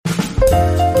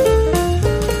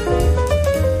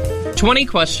20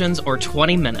 questions or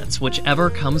 20 minutes, whichever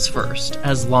comes first,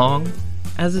 as long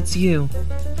as it's you.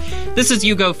 This is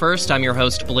You Go First. I'm your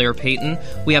host, Blair Payton.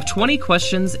 We have 20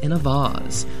 questions in a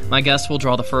vase. My guest will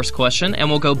draw the first question, and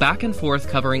we'll go back and forth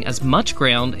covering as much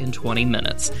ground in 20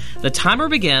 minutes. The timer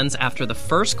begins after the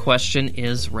first question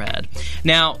is read.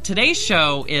 Now, today's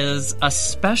show is a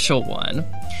special one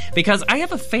because I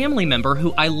have a family member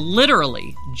who I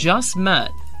literally just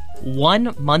met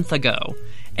 1 month ago.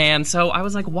 And so I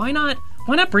was like, why not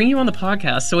bring you on the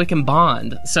podcast so we can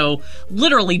bond? So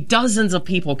literally dozens of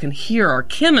people can hear our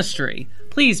chemistry.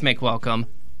 Please make welcome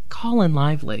Colin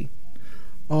Lively.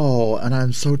 Oh, and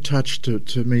I'm so touched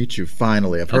to meet you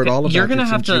finally. I've heard all about you. You're going to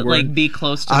have to be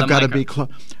close to the I've got to be close.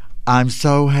 I'm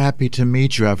so happy to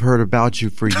meet you. I've heard about you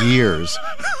for years.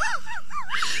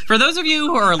 For those of you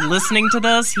who are listening to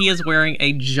this, he is wearing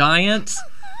a giant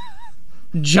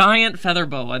feather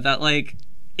boa that,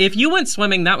 if you went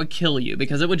swimming, that would kill you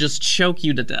because it would just choke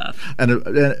you to death. And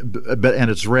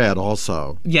it's red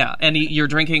also. Yeah, and you're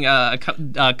drinking a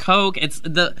Coke. It's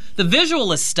the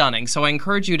visual is stunning. So I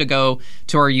encourage you to go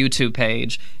to our YouTube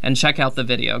page and check out the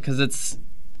video because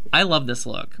I love this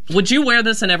look. Would you wear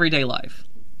this in everyday life?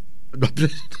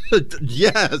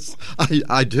 Yes,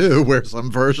 I do wear some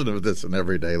version of this in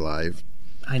everyday life.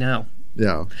 I know.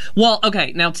 Yeah. Well,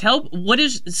 okay. Now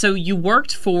so you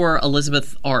worked for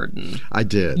Elizabeth Arden. I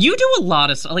did. You do a lot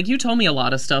of stuff. You told me a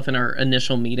lot of stuff in our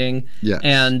initial meeting. Yes.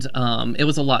 And it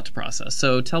was a lot to process.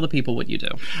 So tell the people what you do.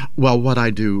 Well, what I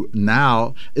do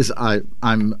now is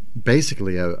I'm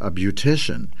basically a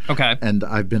beautician. Okay. And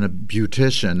I've been a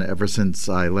beautician ever since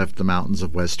I left the mountains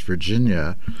of West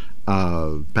Virginia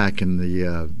back in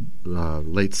the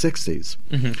late 60s.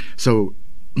 Mm-hmm. So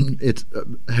it's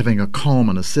having a comb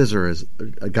and a scissor has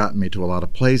gotten me to a lot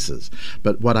of places.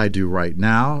 But what I do right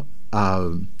now,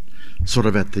 sort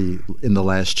of in the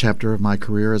last chapter of my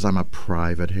career, is I'm a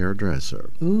private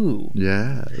hairdresser. Ooh.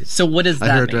 Yes. So what does that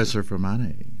mean? A hairdresser for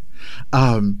money.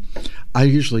 I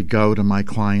usually go to my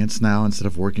clients now instead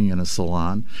of working in a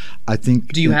salon.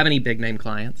 Do you have any big name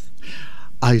clients?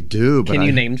 I do. But Can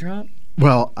you name drop?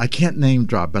 Well, I can't name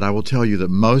drop, but I will tell you that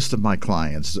most of my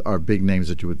clients are big names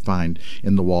that you would find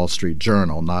in the Wall Street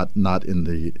Journal, not in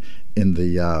the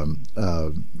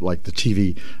like the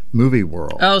TV movie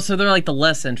world. Oh, so they're like the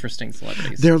less interesting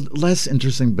celebrities. They're less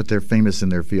interesting, but they're famous in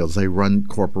their fields. They run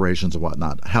corporations and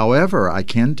whatnot. However, I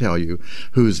can tell you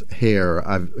whose hair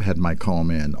I've had my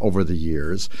comb in over the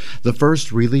years. The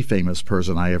first really famous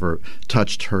person I ever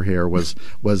touched her hair was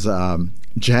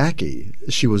Jackie.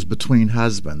 She was between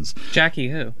husbands. Jackie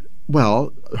who?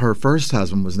 Well, her first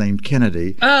husband was named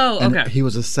Kennedy. Oh, okay. And he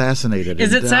was assassinated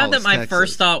Is in it Dallas, sad that my Texas.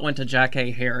 first thought went to Jack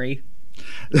A. Harry?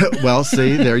 Well,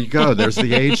 see, there you go. There's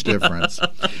the age difference.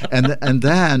 And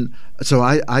then, so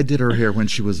I did her hair when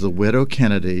she was the widow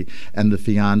Kennedy and the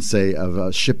fiance of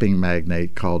a shipping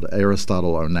magnate called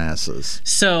Aristotle Onassis.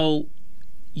 So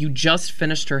you just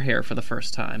finished her hair for the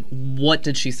first time. What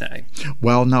did she say?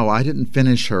 Well, no, I didn't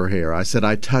finish her hair. I said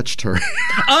I touched her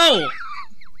hair. Oh!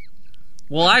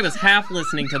 Well, I was half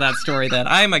listening to that story then.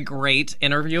 I am a great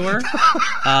interviewer.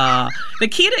 The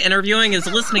key to interviewing is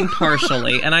listening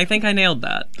partially, and I think I nailed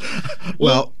that.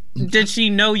 Well, did she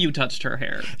know you touched her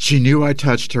hair? She knew I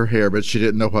touched her hair, but she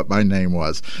didn't know what my name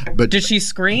was. But did she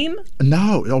scream?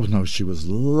 No. Oh, no, she was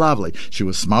lovely. She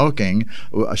was smoking.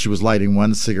 She was lighting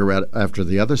one cigarette after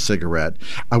the other cigarette.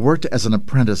 I worked as an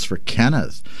apprentice for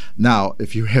Kenneth. Now,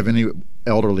 if you have any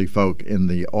elderly folk in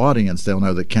the audience, they'll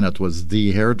know that Kenneth was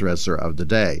the hairdresser of the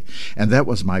day. And that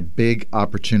was my big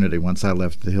opportunity once I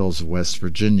left the hills of West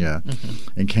Virginia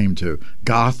and came to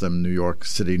Gotham, New York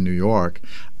City, New York.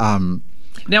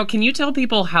 Now, can you tell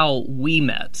people how we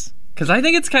met? Because I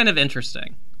think it's kind of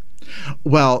interesting.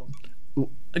 Well,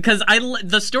 because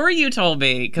the story you told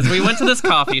me, because we went to this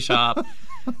coffee shop,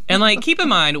 and keep in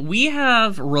mind, we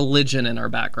have religion in our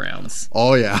backgrounds.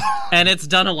 Oh, yeah. And it's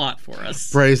done a lot for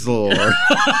us. Praise the Lord.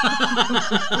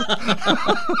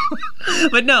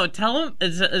 But no, tell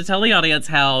the audience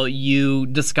how you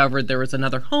discovered there was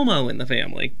another homo in the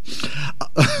family.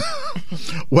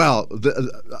 Well,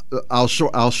 I'll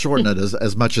shorten it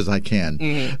as much as I can.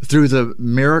 Mm-hmm. Through the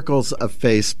miracles of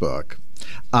Facebook,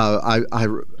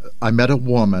 I met a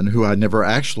woman who I never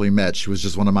actually met. She was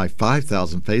just one of my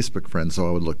 5,000 Facebook friends, so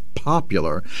I would look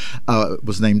popular.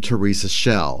 Was named Teresa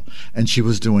Shell, and she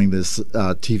was doing this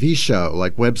TV show,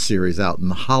 web series out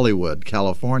in Hollywood,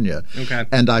 California. Okay.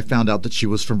 And I found out that she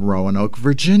was from Roanoke,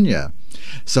 Virginia.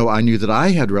 So I knew that I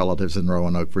had relatives in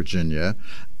Roanoke, Virginia.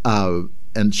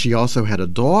 And she also had a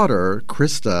daughter,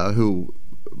 Krista, who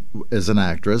is an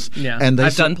actress. Yeah, and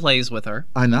I've done plays with her.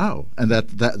 I know, and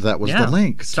that was the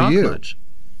link to you. Much.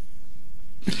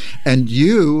 And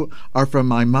you are from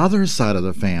my mother's side of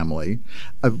the family,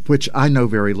 which I know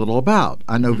very little about.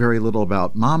 I know very little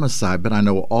about Mama's side, but I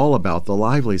know all about the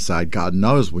Lively side. God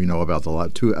knows we know about a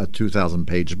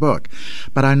 2,000-page book.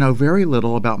 But I know very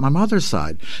little about my mother's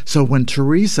side. So when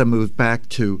Teresa moved back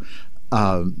to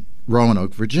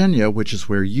Roanoke, Virginia, which is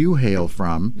where you hail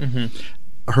from,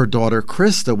 her daughter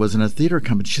Krista was in a theater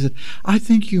company. She said, I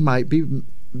think you might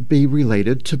be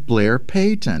related to Blair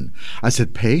Peyton. I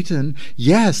said, Peyton?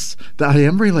 Yes, I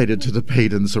am related to the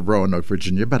Peytons of Roanoke,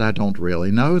 Virginia, but I don't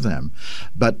really know them.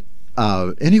 But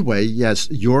anyway, yes,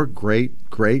 your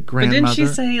great-great-grandmother... But didn't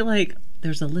she say, like,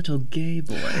 there's a little gay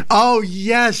boy? Oh,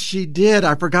 yes, she did.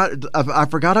 I forgot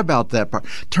about that part.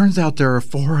 Turns out there are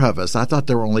 4 of us. I thought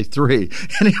there were only 3.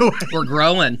 Anyway. We're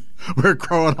growing. We're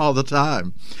growing all the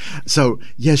time. So,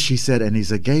 yes, she said, and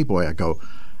he's a gay boy. I go...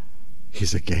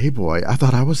 He's a gay boy. I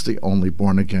thought I was the only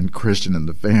born-again Christian in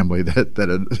the family that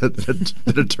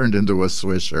had turned into a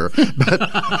swisher.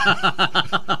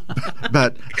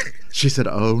 But she said,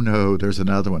 oh, no, there's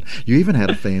another one. You even had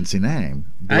a fancy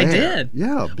name. Blair. I did.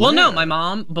 Yeah, Blair. Well, no, my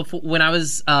mom, when I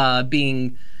was I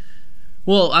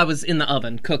was in the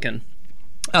oven cooking.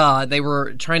 They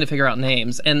were trying to figure out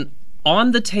names. And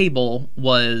on the table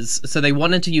so they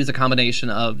wanted to use a combination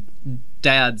of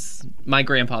my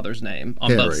grandfather's name on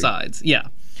Harry. both sides. Yeah.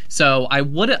 So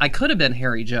I could have been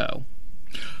Harry Joe.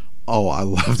 Oh, I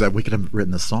love that. We could have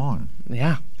written a song.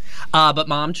 Yeah. But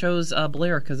Mom chose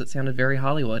Blair because it sounded very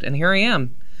Hollywood. And here I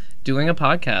am doing a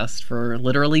podcast for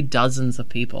literally dozens of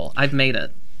people. I've made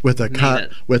it. With a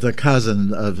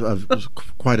cousin of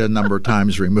quite a number of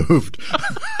times removed.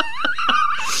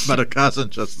 But a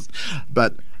cousin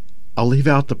but I'll leave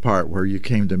out the part where you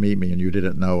came to meet me and you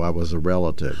didn't know I was a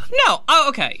relative. No. Oh,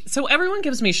 okay. So everyone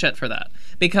gives me shit for that.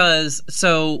 Because,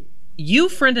 you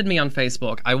friended me on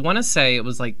Facebook, I want to say it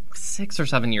was like 6 or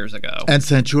 7 years ago. And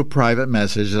sent you a private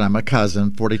message that I'm a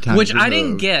cousin 40 times which removed, I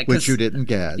didn't get. Which you didn't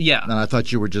get. Yeah. And I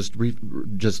thought you were just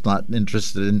not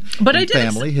interested in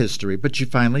family history. But you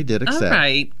finally did accept. All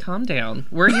right. Calm down.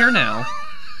 We're here now.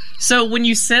 So when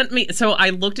you sent me,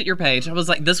 I looked at your page. I was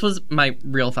like, this was my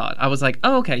real thought. I was like,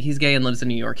 oh, okay, he's gay and lives in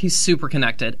New York. He's super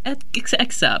connected.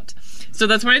 Except. So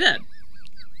that's what I did.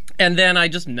 And then I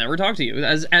just never talked to you,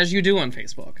 as you do on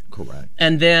Facebook. Correct.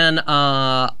 And then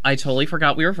I totally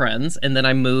forgot we were friends. And then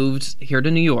I moved here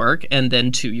to New York. And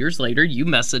then 2 years later, you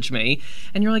messaged me.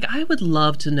 And you're like, I would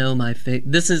love to know my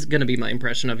this is going to be my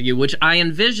impression of you, which I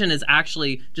envision is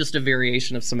actually just a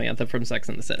variation of Samantha from Sex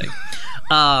and the City.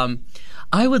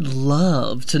 I would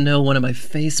love to know one of my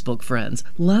Facebook friends.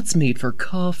 Let's meet for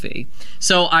coffee.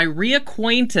 So I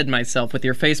reacquainted myself with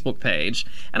your Facebook page,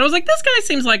 and I was like, this guy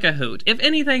seems like a hoot. If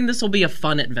anything, this will be a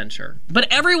fun adventure.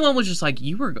 But everyone was just like,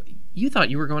 you thought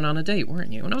you were going on a date,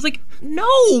 weren't you? And I was like,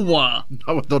 no!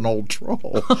 Not with an old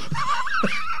troll.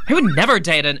 I would never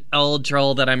date an old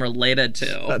troll that I'm related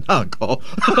to. An uncle.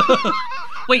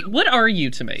 Wait, what are you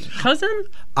to me? Cousin?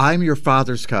 I'm your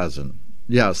father's cousin.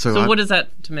 Yeah, so what is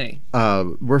that to me?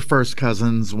 We're first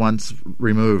cousins, once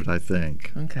removed, I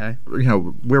think. Okay.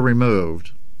 We're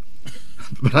removed.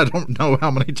 But I don't know how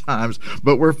many times,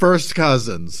 but we're first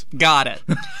cousins. Got it.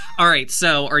 All right,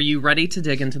 so are you ready to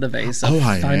dig into the vase of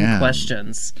fun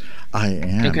questions? I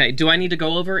am. Okay, do I need to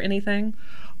go over anything?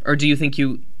 Or do you think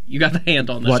you got the hand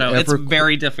on the show? It's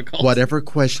very difficult. Whatever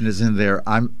question is in there,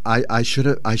 I should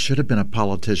have been a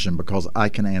politician because I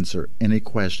can answer any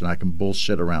question. I can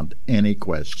bullshit around any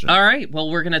question. All right. Well,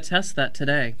 we're going to test that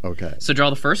today. Okay. So draw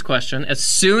the first question. As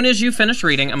soon as you finish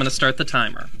reading, I'm going to start the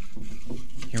timer.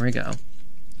 Here we go.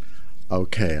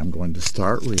 Okay, I'm going to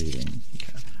start reading.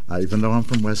 Okay. Even though I'm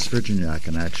from West Virginia, I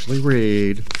can actually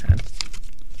read. Okay.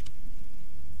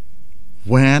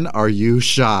 When are you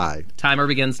shy? Timer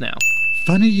begins now.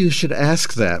 Funny you should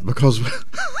ask that because...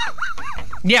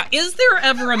 Yeah, is there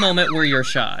ever a moment where you're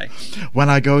shy? When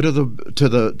I go to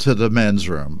the men's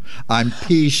room, I'm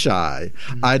pee shy.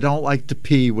 I don't like to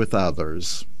pee with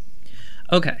others.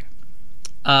 Okay.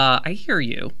 I hear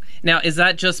you. Now, is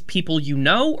that just people you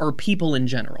know or people in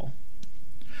general?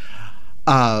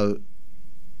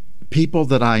 People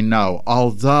that I know,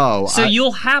 although... So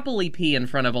you'll happily pee in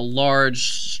front of a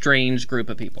large, strange group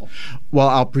of people? Well,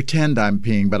 I'll pretend I'm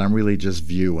peeing, but I'm really just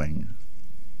viewing.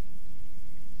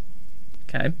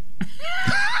 Okay.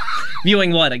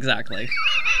 Viewing what, exactly?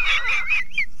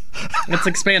 Let's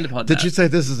expand upon that. Did you say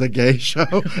this is a gay show?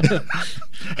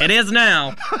 It is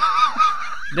now.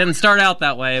 Didn't start out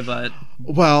that way, but...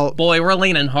 Well, Boy, we're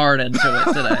leaning hard into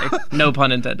it today. No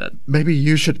pun intended. maybe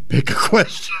you should pick a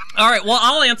question. All right, well,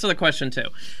 I'll answer the question too.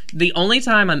 The only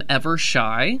time I'm ever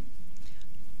shy,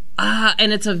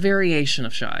 and it's a variation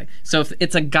of shy. So if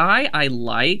it's a guy I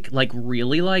like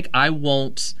really like, I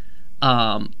won't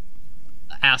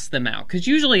ask them out. Because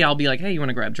usually I'll be like, hey, you want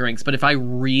to grab drinks? But if I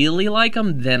really like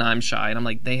them, then I'm shy. And I'm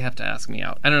like, they have to ask me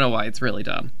out. I don't know why. It's really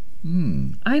dumb.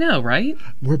 I know, right?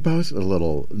 We're both a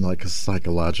little like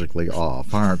psychologically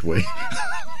off, aren't we?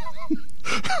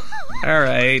 All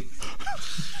right.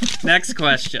 Next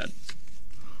question.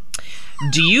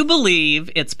 Do you believe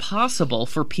it's possible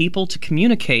for people to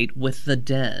communicate with the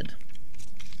dead?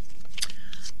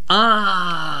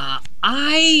 I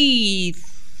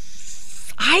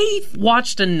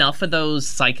watched enough of those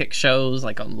psychic shows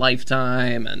like on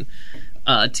Lifetime and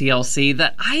TLC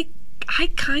that I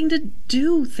kind of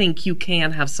do think you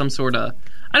can have some sort of...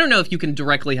 I don't know if you can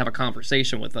directly have a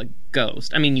conversation with a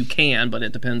ghost. I mean, you can, but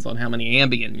it depends on how many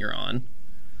Ambien you're on.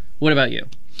 What about you?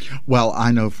 Well,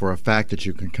 I know for a fact that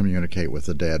you can communicate with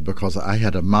the dead because I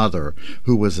had a mother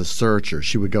who was a searcher.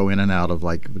 She would go in and out of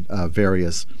like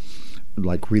various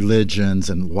like religions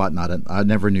and whatnot, and I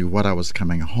never knew what I was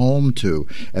coming home to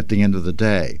at the end of the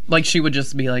day. Like she would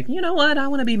just be like, you know what, I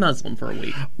want to be Muslim for a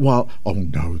week. Well, oh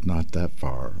no, not that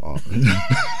far off.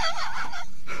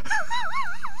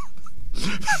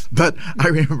 But I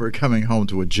remember coming home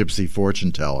to a gypsy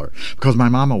fortune teller because my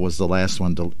mama was the last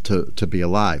one to be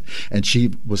alive, and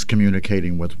she was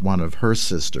communicating with one of her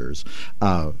sisters,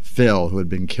 Phil, who had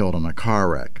been killed in a car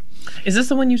wreck. Is this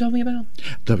the one you told me about?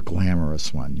 The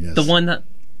glamorous one, yes. The one that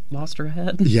lost her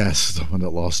head? Yes, the one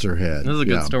that lost her head. This is a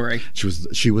good story.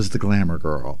 She was the glamour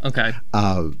girl. Okay.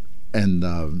 And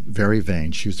very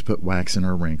vain. She used to put wax in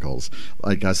her wrinkles.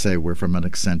 Like I say, we're from an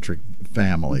eccentric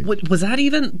family. Was that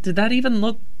even... Did that even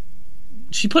look...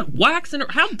 She put wax in her...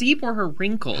 How deep were her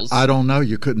wrinkles? I don't know.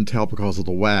 You couldn't tell because of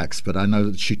the wax, but I know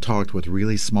that she talked with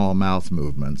really small mouth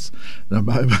movements. Now,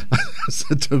 I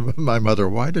said to my mother,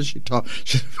 why does she talk?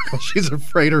 Because she's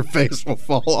afraid her face will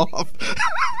fall off.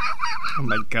 Oh,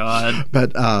 my God.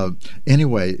 But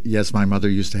anyway, yes, my mother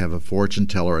used to have a fortune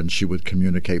teller, and she would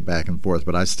communicate back and forth,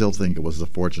 but I still think it was the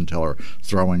fortune teller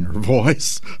throwing her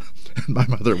voice. And my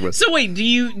mother was... So wait, do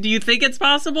you think it's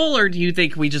possible, or do you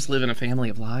think we just live in a family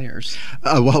of liars?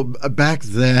 Well, back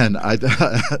then, I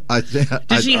think...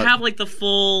 Did she have, like, the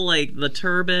full, like, the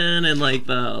turban and, like,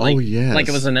 the... Like, oh, yes. Like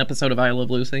it was an episode of I Love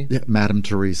Lucy? Yeah, Madame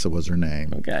Teresa was her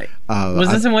name. Okay.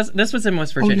 This was in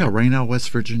West Virginia? Oh, yeah, Raynell, West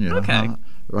Virginia. Okay.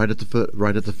 Right at the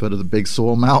foot of the Big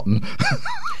Sewell Mountain.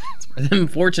 Where them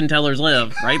fortune tellers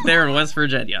live, right there in West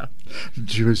Virginia.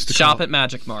 She used to Shop at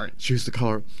Magic Mart. She used to call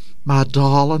her, my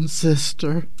darling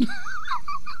sister,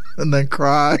 and then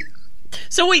cry.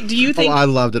 So wait, do you think... Oh, I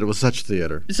loved it. It was such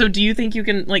theater. So do you think you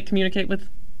can, like, communicate with...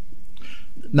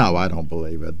 No, I don't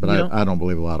believe it, but I don't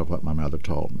believe a lot of what my mother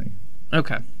told me.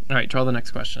 Okay. All right, draw the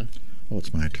next question. Oh,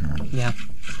 it's my turn. Yeah.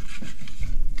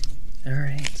 All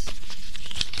right.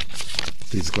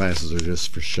 These glasses are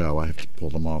just for show. I have to pull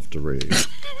them off to read.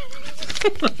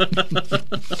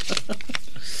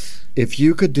 If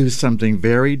you could do something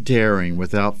very daring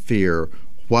without fear,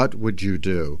 what would you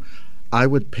do? I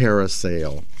would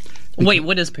parasail. Wait,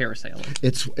 what is parasailing?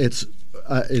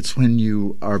 It's when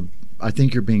you are... I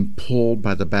think you're being pulled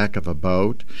by the back of a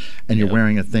boat, and you're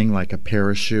wearing a thing like a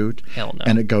parachute. Hell no.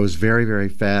 And it goes very, very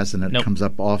fast, and it comes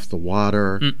up off the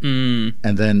water. Mm-mm.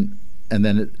 And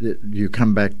then you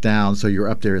come back down, so you're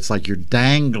up there. It's like you're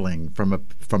dangling from a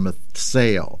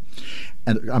sail.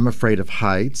 And I'm afraid of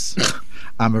heights.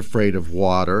 I'm afraid of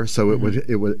water. So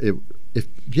that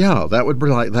would be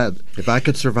like that. If I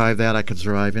could survive that, I could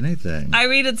survive anything. I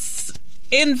mean, it's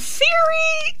in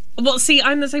theory. Well, see,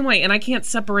 I'm the same way, and I can't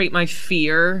separate my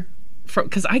fear from,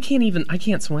 because I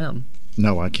can't swim.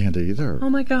 No, I can't either. Oh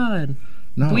my God.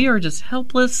 No. We are just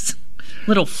helpless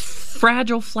little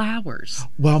fragile flowers.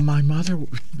 Well, my mother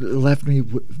left me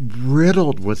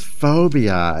riddled with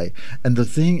phobia, and the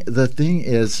thing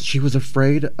is, she was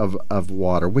afraid of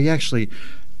water. We actually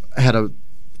had a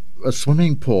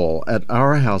swimming pool at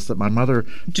our house that my mother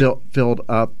filled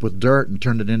up with dirt and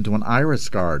turned it into an iris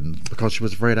garden because she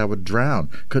was afraid I would drown.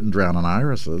 Couldn't drown on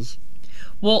irises.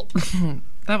 Well,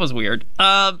 that was weird.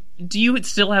 Do you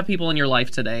still have people in your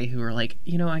life today who are like,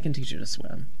 I can teach you to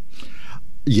swim?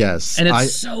 Yes. And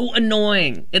it's so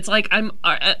annoying. It's like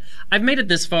I've made it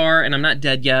this far and I'm not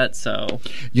dead yet, so.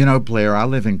 You know, Blair, I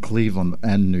live in Cleveland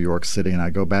and New York City, and I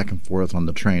go back and forth on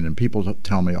the train, and people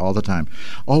tell me all the time,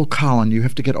 oh, Colin, you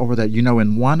have to get over that. You know,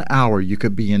 in 1 hour you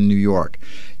could be in New York.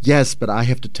 Yes, but I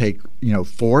have to take,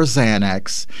 4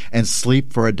 Xanax and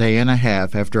sleep for a day and a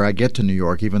half after I get to New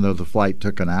York, even though the flight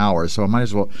took an hour. So I might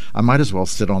as well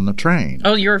sit on the train.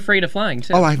 Oh, you're afraid of flying,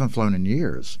 too. Oh, I haven't flown in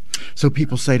years. So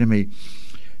people say to me,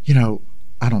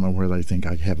 I don't know where they think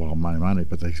I have all my money,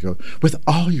 but they go, with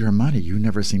all your money, you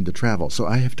never seem to travel. So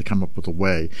I have to come up with a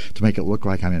way to make it look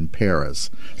like I'm in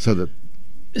Paris. So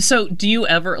do you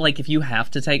ever, if you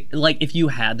had to take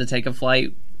a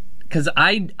flight, because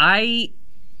I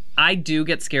do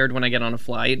get scared when I get on a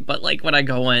flight, but when I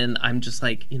go in, I'm just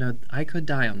I could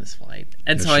die on this flight.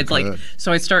 And yes,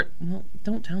 so I start, well,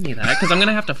 don't tell me that, because I'm going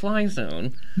to have to fly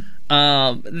soon.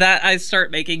 That I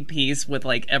start making peace with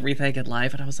everything in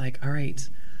life, and I was like, all right,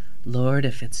 Lord,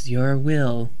 if it's your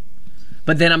will.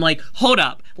 But then I'm like, hold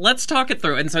up, let's talk it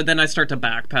through. And so then I start to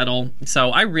backpedal.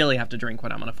 So I really have to drink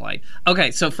when I'm on a flight.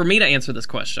 Okay, so for me to answer this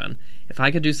question, if I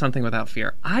could do something without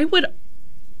fear, I would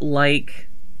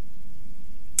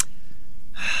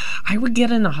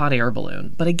get in a hot air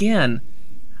balloon. But again,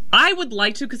 I would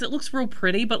like to because it looks real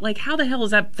pretty, but how the hell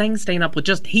is that thing staying up with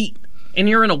just heat? And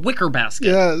you're in a wicker basket.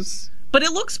 Yes. But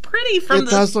it looks pretty from It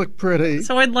does look pretty.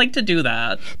 So I'd like to do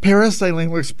that.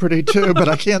 Parasailing looks pretty too, but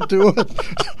I can't do it.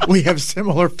 We have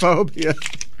similar phobia.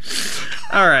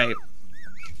 All right.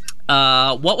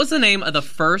 What was the name of the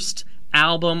first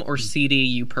album or CD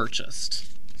you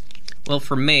purchased? Well,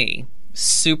 for me,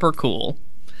 super cool.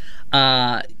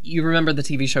 You remember the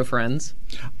TV show Friends?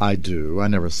 I do. I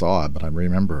never saw it, but I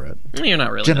remember it. You're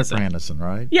not really. Jennifer Aniston,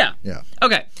 right? Yeah. Yeah.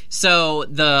 Okay. So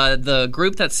the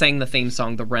group that sang the theme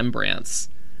song, the Rembrandts,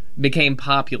 became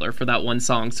popular for that one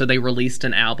song. So they released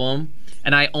an album,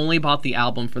 and I only bought the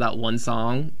album for that one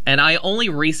song. And I only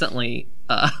recently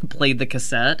played the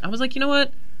cassette. I was like, you know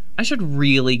what? I should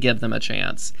really give them a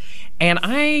chance. And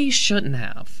I shouldn't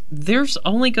have. Their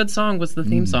only good song was the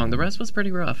theme song. The rest was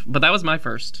pretty rough. But that was my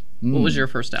first. What was your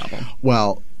first album?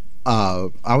 Well,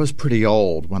 I was pretty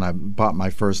old when I bought my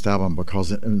first album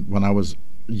because when I was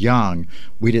young,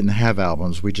 we didn't have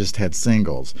albums. We just had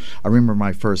singles. I remember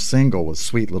my first single was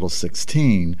Sweet Little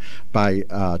 16 by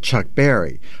Chuck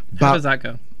Berry. How does that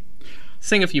go?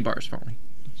 Sing a few bars for me.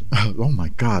 Oh my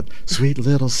God, Sweet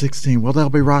Little 16. Well, they'll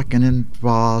be rocking in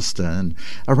Boston,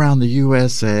 around the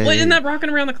USA. Well, isn't that Rocking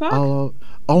Around the Clock? Oh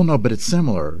no, but it's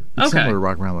similar. It's okay. Similar to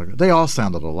Rock Around the Clock. They all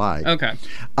sounded alike. Okay.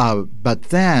 But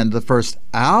then the first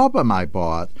album I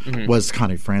bought was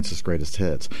Connie Francis' Greatest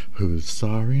Hits. Who's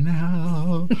sorry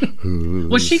now?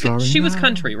 Who's sorry she now? was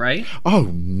country, right?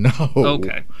 Oh no.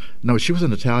 Okay. No, she was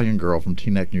an Italian girl from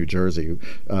Teaneck, New Jersey.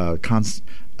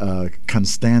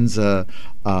 Constanza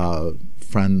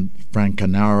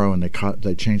Francanaro, and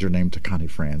they changed her name to Connie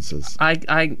Francis.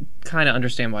 I kind of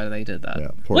understand why they did that.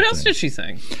 Yeah, what else did she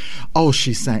sing? Oh,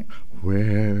 she sang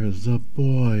Where the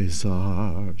Boys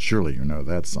Are. Surely you know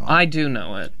that song. I do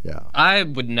know it. Yeah. I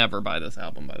would never buy this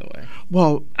album, by the way.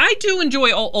 Well, I do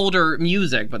enjoy older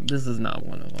music, but this is not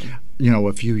one of them.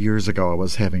 A few years ago I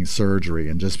was having surgery,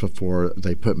 and just before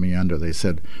they put me under, they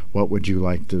said, what would you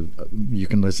like to, you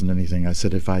can listen to anything. I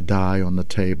said, if I die on the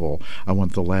table, I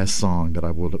want the last song that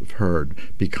I would have heard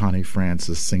be Connie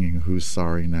Francis singing Who's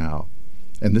Sorry Now.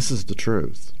 And this is the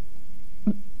truth.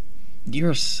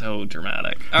 You're so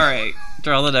dramatic. All right,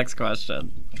 draw the next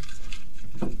question.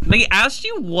 They asked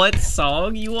you what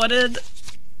song you wanted?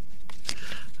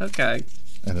 Okay.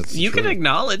 And it's you true. Can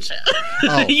acknowledge it.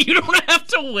 Oh. You don't have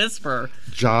to whisper.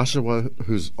 Joshua,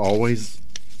 who's always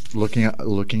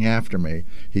looking after me,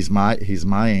 he's my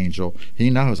angel.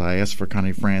 He knows I asked for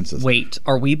Connie Francis. Wait,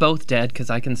 are we both dead? Because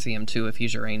I can see him too if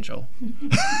he's your angel.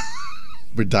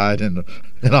 We died in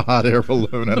a hot air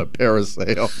balloon and a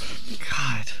parasail.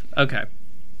 God. Okay.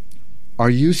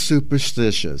 Are you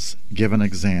superstitious? Give an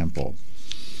example.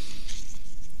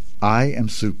 I am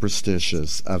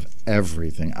superstitious of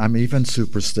everything. I'm even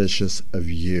superstitious of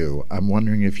you. I'm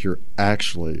wondering if you're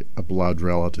actually a blood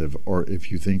relative or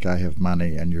if you think I have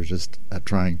money and you're just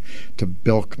trying to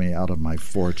bilk me out of my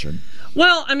fortune.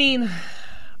 Well, I mean,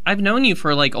 I've known you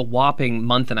for a whopping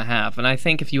month and a half, and I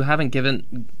think if you haven't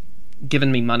given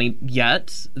me money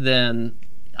yet, then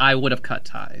I would have cut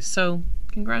ties. So,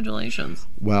 congratulations.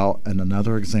 Well, and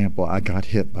another example, I got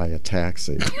hit by a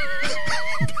taxi.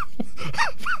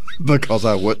 Because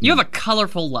I wouldn't. You have a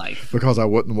colorful life. Because I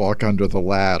wouldn't walk under the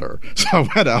ladder. So I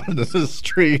went out into the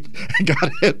street and got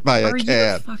hit by a cab. Are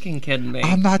you fucking kidding me?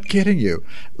 I'm not kidding you.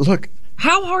 Look.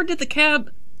 How hard did the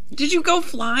cab Did you go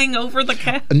flying over the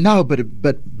cab? No, but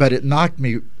it knocked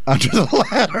me under the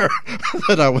ladder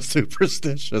that I was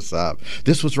superstitious of.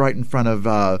 This was right in front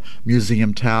of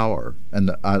Museum Tower, and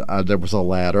there was a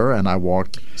ladder, and I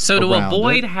walked. So to around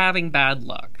avoid it. having bad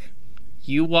luck,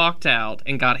 you walked out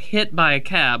and got hit by a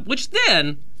cab, which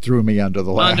then Threw me under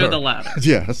the ladder. Under the ladder.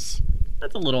 Yes.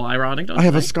 That's a little ironic, don't you I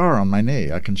have a think? scar on my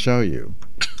knee. I can show you.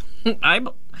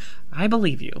 I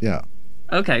believe you. Yeah.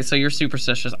 Okay, so you're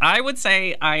superstitious. I would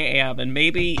say I am, and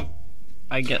maybe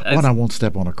I get. And I won't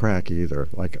step on a crack either.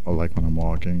 Like when I'm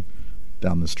walking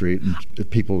down the street and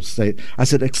people say, I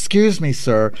said, "Excuse me,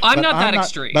 sir, I'm not that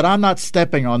extreme." But I'm not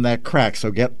stepping on that crack.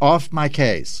 So get off my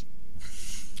case."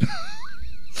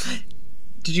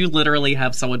 Did you literally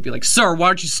have someone be like, "Sir, why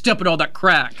aren't you stepping on that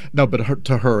crack?" No, but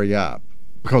to hurry up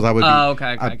because I would. Oh,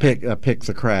 okay. I pick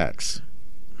the cracks.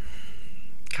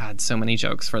 God, so many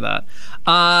jokes for that.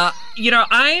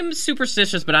 I'm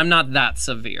superstitious, but I'm not that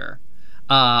severe.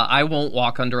 I won't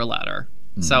walk under a ladder.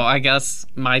 So I guess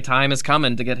my time is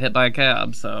coming to get hit by a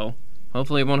cab. So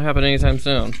hopefully it won't happen anytime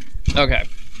soon. Okay,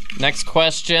 next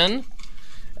question.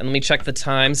 And let me check the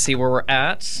time, see where we're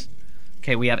at.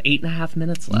 Okay, we have 8.5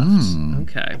 minutes left.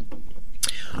 Okay.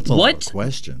 That's a lot of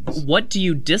questions. What do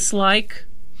you dislike?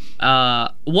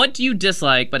 What do you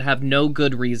dislike but have no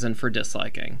good reason for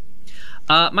disliking?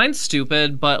 Mine's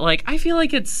stupid, but I feel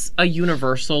like it's a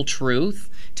universal truth.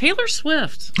 Taylor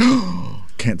Swift.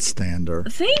 Can't stand her.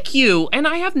 Thank you. And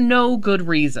I have no good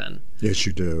reason. Yes,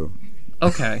 you do.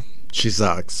 Okay. She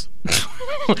sucks.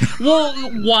 Well,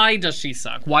 why does she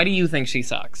suck? Why do you think she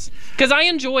sucks? Because I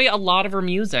enjoy a lot of her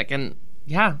music, and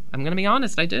yeah, I'm going to be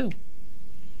honest, I do.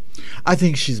 I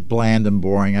think she's bland and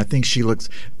boring. I think she looks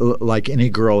like any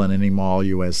girl in any mall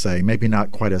USA. Maybe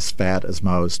not quite as fat as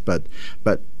most, but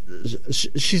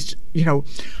she's,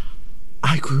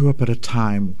 I grew up at a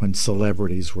time when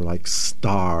celebrities were like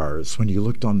stars. When you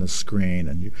looked on the screen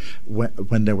and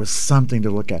when there was something to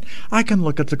look at. I can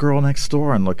look at the girl next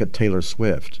door and look at Taylor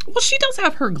Swift. Well, she does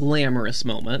have her glamorous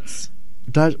moments.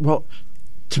 Well,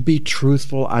 to be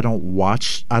truthful, I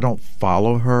don't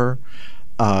follow her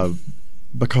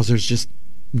because there's just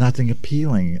nothing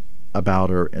appealing about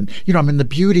her. And, I'm in the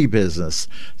beauty business.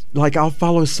 I'll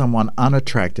follow someone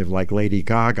unattractive like Lady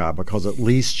Gaga because at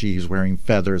least she's wearing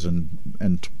feathers and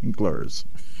twinklers.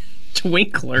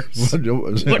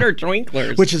 Twinklers? What are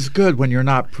twinklers? Which is good. When you're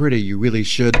not pretty, you really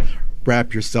should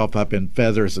wrap yourself up in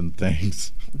feathers and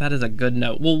things. That is a good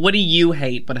note. Well, what do you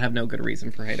hate but have no good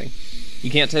reason for hating? You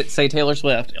can't say Taylor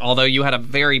Swift, although you had a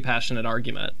very passionate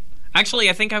argument. Actually,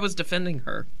 I think I was defending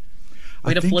her.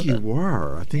 I think you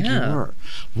were.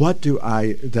 What do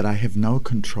that I have no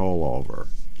control over?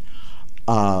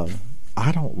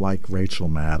 I don't like Rachel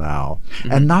Maddow,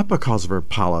 and not because of her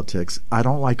politics. I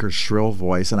don't like her shrill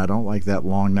voice, and I don't like that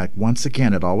long neck. Once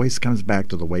again, it always comes back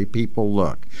to the way people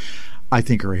look. I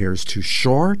think her hair's too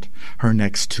short, her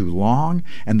neck's too long,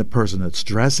 and the person that's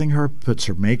dressing her puts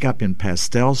her makeup in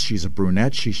pastels. She's a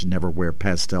brunette. She should never wear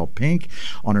pastel pink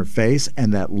on her face,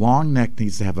 and that long neck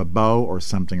needs to have a bow or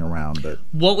something around it.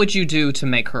 What would you do to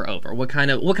make her over? What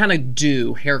kind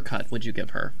of haircut would you give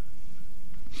her?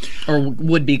 Or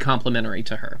would be complimentary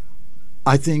to her?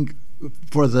 I think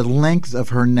for the length of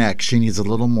her neck, she needs a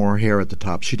little more hair at the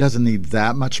top. She doesn't need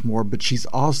that much more, but she's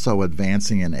also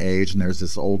advancing in age, and there's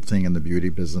this old thing in the beauty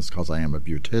business, because I am a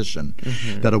beautician,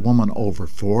 that a woman over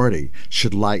 40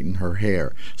 should lighten her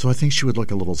hair. So I think she would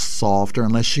look a little softer,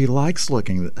 unless she likes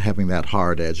having that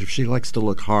hard edge. If she likes to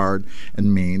look hard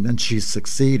and mean, then she's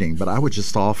succeeding, but I would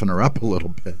just soften her up a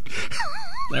little bit.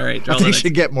 All right, I think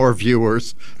she'd get more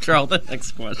viewers. Draw the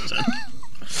next question.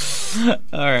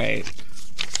 All right.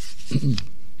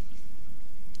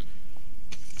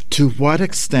 To what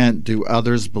extent do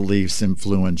others' beliefs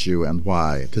influence you, and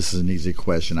why? This is an easy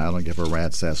question. I don't give a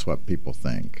rat's ass what people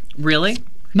think. Really?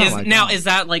 No, Is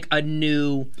that like a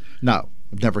new... No,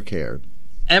 I've never cared.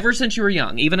 Ever since you were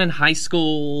young, even in high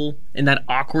school, in that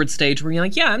awkward stage where you're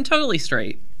like, yeah, I'm totally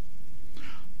straight.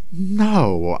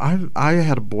 No, I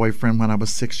had a boyfriend when I was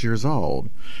 6 years old.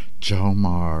 Joe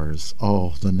Mars.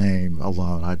 Oh, the name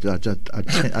alone. I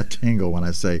tingle when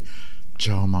I say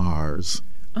Joe Mars.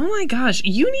 Oh my gosh,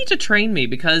 you need to train me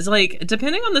because,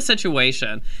 depending on the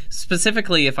situation,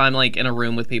 specifically if I'm, in a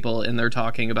room with people and they're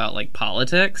talking about,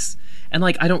 politics, and,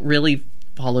 I don't really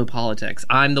follow politics.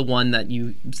 I'm the one that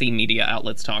you see media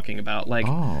outlets talking about.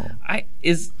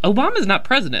 Obama's not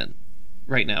president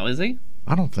right now, is he?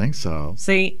 I don't think so.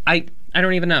 See, I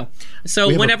don't even know.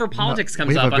 So whenever politics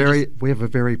comes up, we have a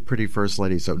very pretty first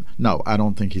lady. So no, I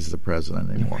don't think he's the president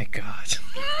anymore. Oh my god!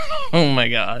 Oh my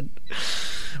god!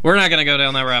 We're not going to go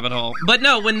down that rabbit hole. But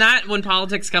no, when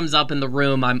politics comes up in the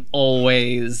room, I'm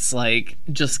always like,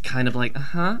 just kind of like,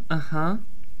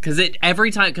 Because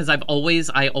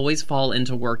I always fall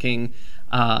into working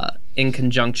in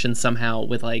conjunction somehow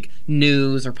with like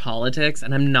news or politics,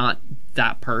 and I'm not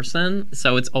that person,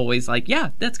 so it's always like,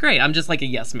 yeah, that's great. I'm just like a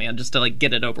yes man, just to like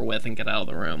get it over with and get out of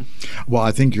the room. Well,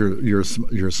 I think you're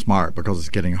smart, because it's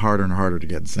getting harder and harder to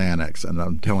get Xanax, and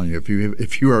I'm telling you,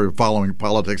 if you are following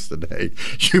politics today,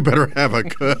 you better have a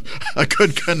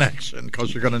good connection,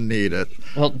 because you're going to need it.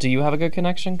 Well, do you have a good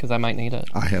connection? Because I might need it.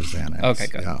 I have Xanax. Okay,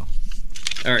 good. Yeah.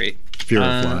 All right. Fear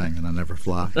of flying, and I never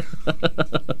fly.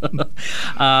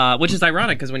 Which is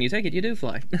ironic, because when you take it, you do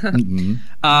fly. Mm-hmm.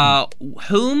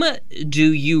 Whom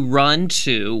do you run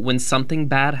to when something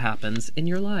bad happens in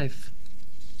your life?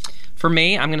 For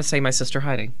me, I'm going to say my sister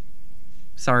Heidi.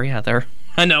 Sorry, Heather.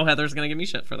 I know Heather's going to give me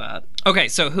shit for that. Okay,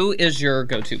 so who is your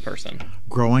go-to person?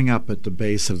 Growing up at the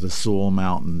base of the Sewell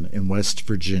Mountain in West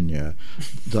Virginia,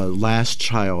 the last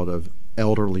child of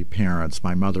elderly parents.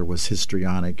 My mother was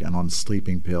histrionic and on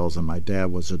sleeping pills, and my dad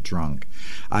was a drunk.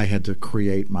 I had to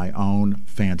create my own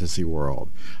fantasy world.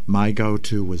 My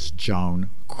go-to was Joan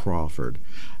Crawford.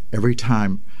 Every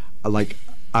time,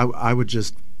 I would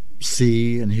just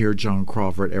see and hear Joan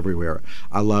Crawford everywhere.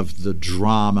 I loved the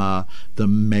drama, the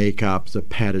makeup, the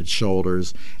padded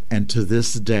shoulders, and to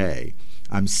this day,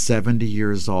 I'm 70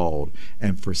 years old,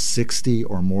 and for 60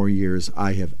 or more years,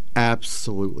 I have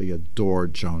absolutely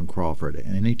adored Joan Crawford.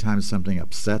 And anytime something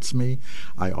upsets me,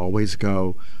 I always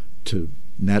go to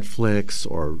Netflix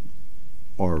or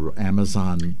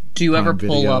Amazon. Do you ever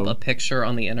pull Video up a picture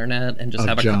on the internet and just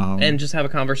have a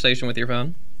conversation with your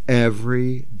phone?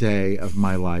 Every day of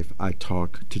my life, I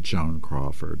talk to Joan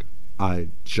Crawford. I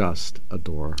just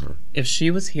adore her. If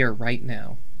she was here right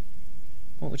now,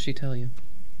 what would she tell you?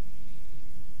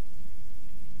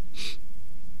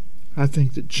 I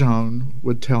think that Joan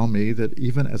would tell me that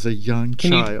even as a young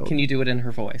child... Can you do it in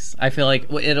her voice? I feel like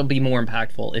it'll be more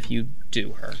impactful if you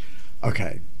do her.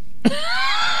 Okay.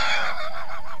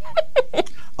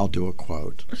 I'll do a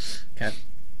quote. Okay.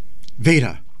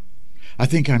 Vita, I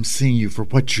think I'm seeing you for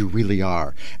what you really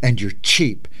are, and you're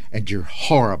cheap, and you're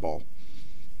horrible.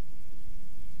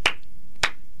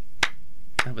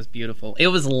 That was beautiful. It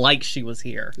was like she was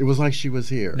here. It was like she was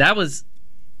here. That was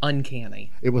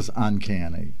uncanny. It was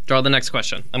uncanny. Draw the next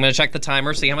question. I'm going to check the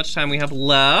timer, see how much time we have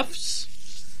left.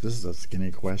 This is a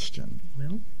skinny question.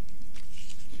 Well,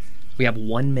 we have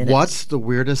 1 minute. What's the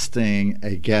weirdest thing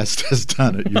a guest has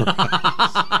done at your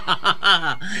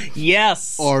house?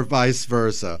 Yes. Or vice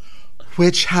versa.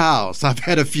 Which house? I've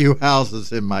had a few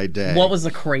houses in my day. What was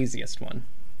the craziest one?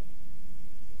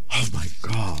 Oh, my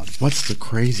God. What's the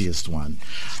craziest one?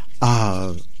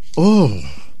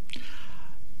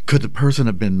 Could the person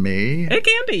have been me? It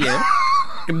can be you.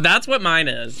 That's what mine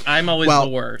is. I'm always the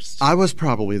worst. I was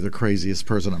probably the craziest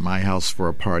person at my house for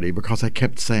a party, because I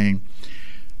kept saying,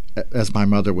 as my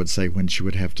mother would say when she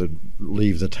would have to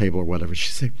leave the table or whatever,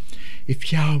 she'd say,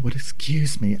 if y'all would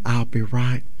excuse me, I'll be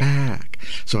right back.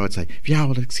 So I'd say, if y'all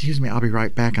would excuse me, I'll be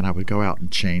right back, and I would go out and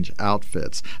change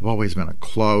outfits. I've always been a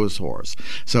clothes horse.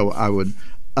 So I would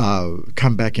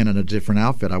come back in a different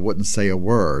outfit. I wouldn't say a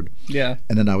word. Yeah.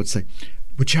 And then I would say,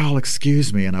 would y'all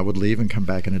excuse me? And I would leave and come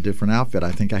back in a different outfit.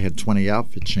 I think I had 20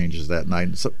 outfit changes that night.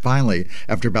 And so finally,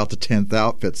 after about the 10th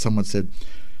outfit, someone said,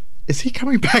 is he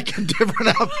coming back in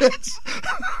different outfits?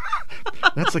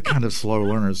 That's the kind of slow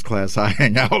learners class I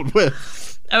hang out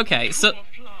with. Okay, so...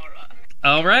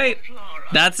 All right.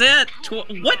 That's it.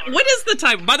 What is the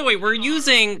time? By the way, we're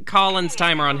using Colin's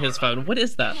timer on his phone. What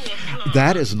is that?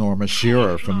 That is Norma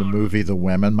Shearer from the movie The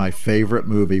Women, my favorite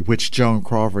movie, which Joan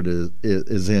Crawford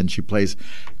is in. She plays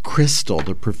Crystal,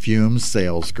 the perfume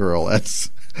sales girl at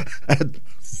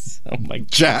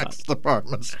Jack's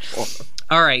department store.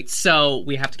 All right, so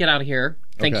we have to get out of here.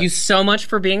 Thank you so much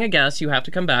for being a guest. You have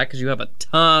to come back because you have a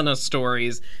ton of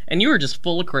stories, and you were just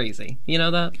full of crazy. You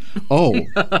know that? Oh.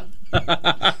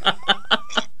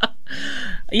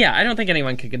 Yeah, I don't think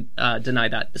anyone could deny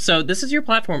that. So this is your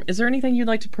platform. Is there anything you'd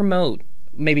like to promote?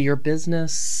 Maybe your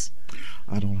business?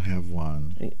 I don't have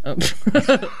one.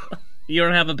 You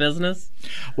don't have a business?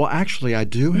 Well, actually, I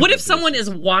do have What if someone is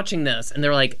watching this and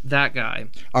they're like, that guy?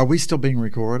 Are we still being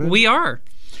recorded? We are.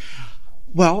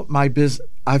 Well,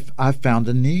 I've found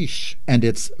a niche, and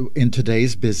it's in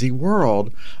today's busy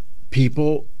world,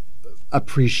 people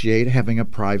appreciate having a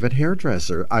private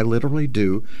hairdresser. I literally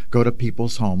do go to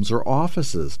people's homes or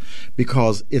offices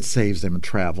because it saves them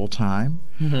travel time.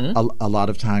 Mm-hmm. A lot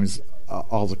of times, a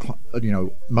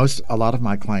lot of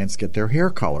my clients get their hair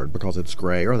colored because it's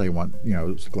gray, or they want,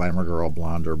 glamour girl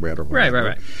blonde or red or whatever.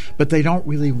 Right. But they don't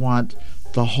really want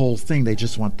the whole thing. They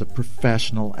just want the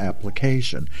professional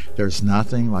application. There's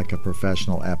nothing like a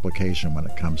professional application when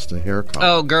it comes to hair color.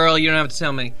 Oh, girl, you don't have to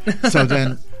tell me. So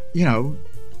then,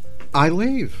 I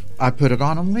leave. I put it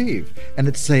on and leave. And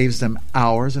it saves them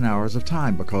hours and hours of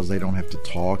time because they don't have to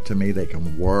talk to me. They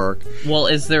can work. Well,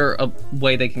 is there a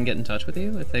way they can get in touch with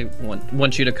you if they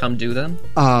want you to come do them?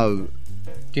 Do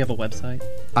you have a website?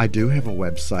 I do have a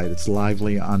website. It's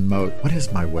Lively on Mode. What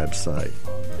is my website?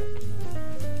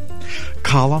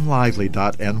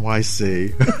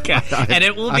 ColinLively.nyc. Okay. And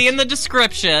it will be in the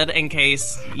description in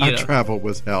case I travel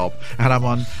with help. And I'm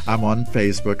on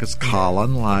Facebook. It's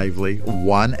Colin Lively.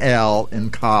 1 L in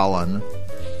Colin.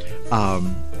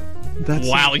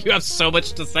 Wow, you have so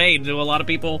much to say to a lot of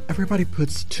people. Everybody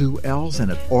puts 2 L's in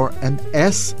it or an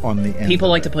S on the end. People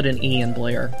like to put an E in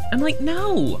Blair. I'm like,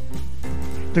 no.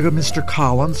 They go, Mr.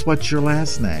 Collins, what's your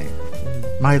last name?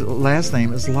 My last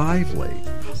name is Lively.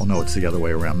 Oh, no, it's the other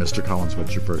way around. Mr. Collins,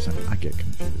 what's your first name? I get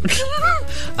confused.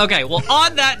 Okay, well,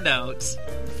 on that note,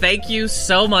 thank you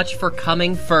so much for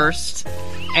coming first,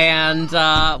 and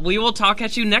we will talk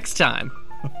at you next time.